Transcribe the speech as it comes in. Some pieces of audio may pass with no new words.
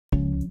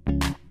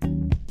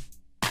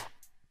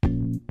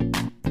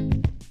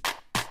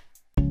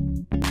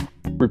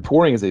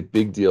Reporting is a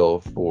big deal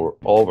for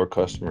all of our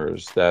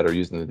customers that are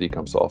using the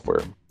Deacom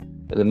software.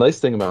 And the nice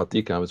thing about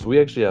Deacom is we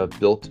actually have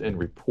built-in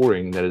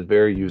reporting that is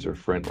very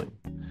user-friendly.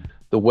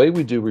 The way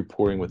we do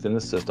reporting within the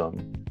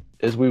system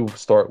is we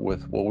start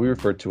with what we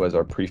refer to as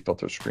our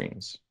pre-filter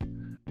screens.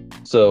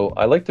 So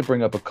I like to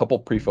bring up a couple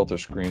pre-filter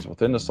screens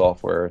within the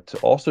software to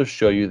also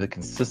show you the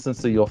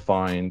consistency you'll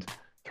find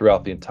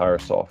throughout the entire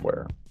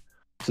software.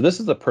 So this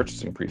is a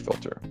purchasing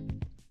pre-filter.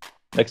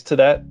 Next to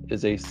that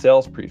is a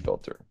sales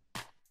pre-filter.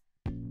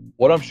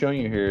 What I'm showing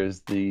you here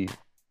is the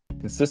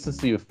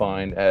consistency you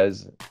find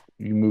as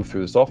you move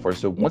through the software.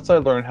 So once I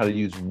learn how to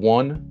use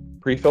one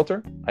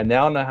pre-filter, I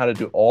now know how to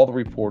do all the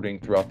reporting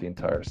throughout the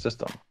entire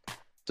system.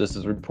 This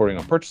is reporting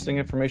on purchasing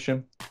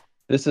information.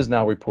 This is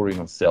now reporting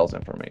on sales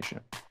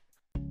information.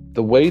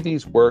 The way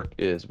these work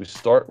is we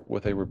start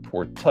with a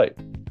report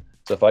type.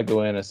 So if I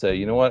go in and say,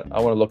 you know what,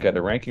 I want to look at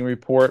a ranking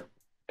report,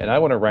 and I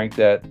want to rank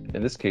that,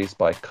 in this case,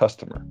 by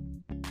customer.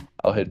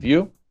 I'll hit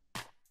view.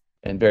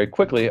 And very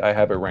quickly, I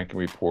have a ranking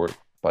report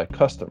by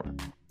customer.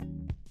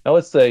 Now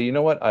let's say, you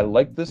know what, I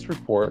like this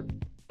report,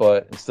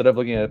 but instead of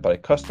looking at it by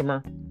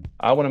customer,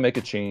 I want to make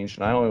a change,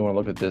 and I only want to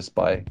look at this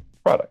by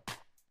product.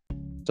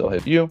 So I'll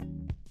hit view.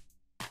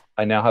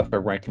 I now have a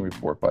ranking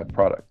report by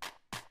product.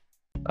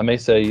 I may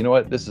say, you know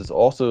what, this is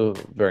also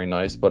very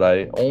nice, but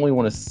I only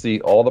want to see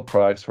all the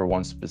products for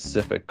one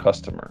specific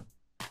customer.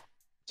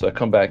 So I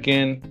come back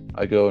in,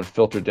 I go and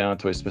filter down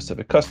to a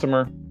specific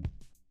customer.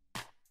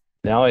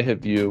 Now I hit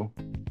view.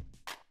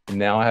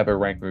 Now I have a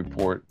ranking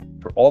report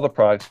for all the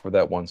products for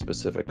that one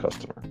specific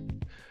customer.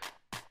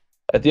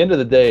 At the end of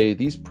the day,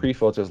 these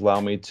pre-filters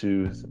allow me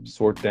to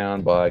sort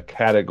down by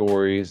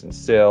categories and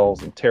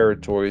sales and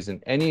territories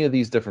and any of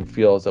these different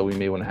fields that we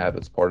may want to have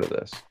as part of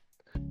this,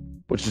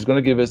 which is going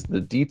to give us the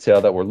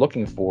detail that we're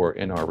looking for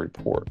in our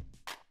report.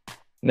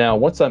 Now,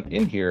 once I'm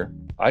in here,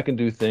 I can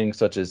do things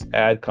such as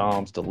add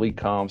columns, delete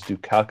columns, do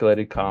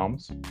calculated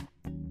columns.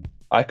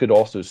 I could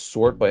also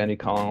sort by any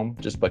column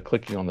just by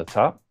clicking on the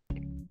top.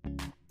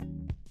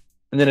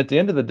 And then at the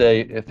end of the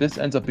day, if this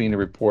ends up being a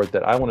report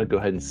that I want to go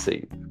ahead and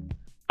save,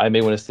 I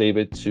may want to save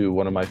it to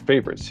one of my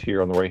favorites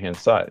here on the right-hand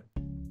side.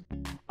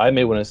 I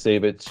may want to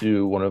save it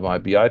to one of my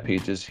BI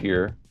pages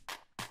here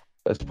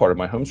as part of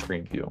my home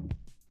screen view.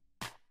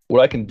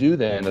 What I can do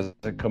then is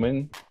I come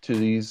in to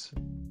these,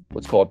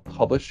 what's called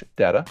publish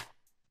data,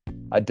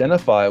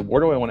 identify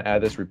where do I want to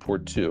add this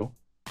report to,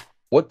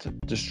 what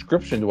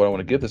description do I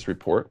want to give this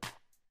report,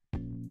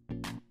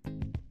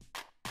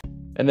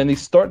 and then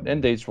these start and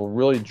end dates will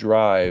really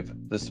drive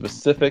the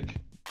specific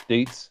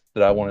dates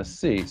that I want to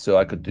see. So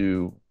I could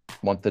do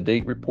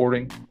month-to-date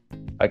reporting.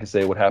 I could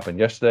say what happened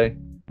yesterday,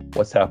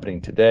 what's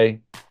happening today.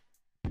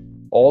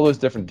 All those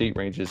different date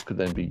ranges could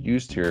then be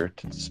used here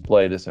to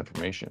display this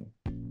information.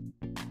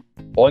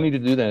 All I need to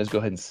do then is go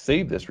ahead and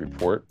save this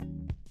report,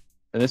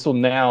 and this will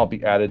now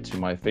be added to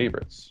my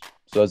favorites.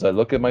 So as I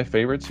look at my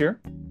favorites here,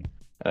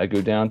 and I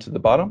go down to the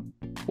bottom,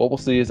 what we'll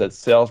see is that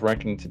sales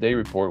ranking today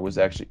report was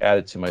actually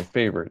added to my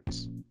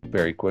favorites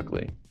very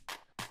quickly.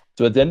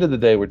 So at the end of the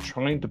day, we're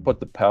trying to put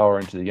the power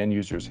into the end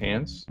user's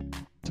hands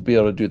to be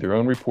able to do their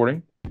own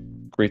reporting,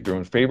 create their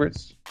own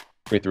favorites,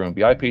 create their own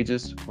BI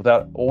pages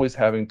without always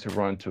having to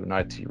run to an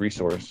IT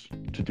resource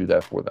to do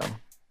that for them.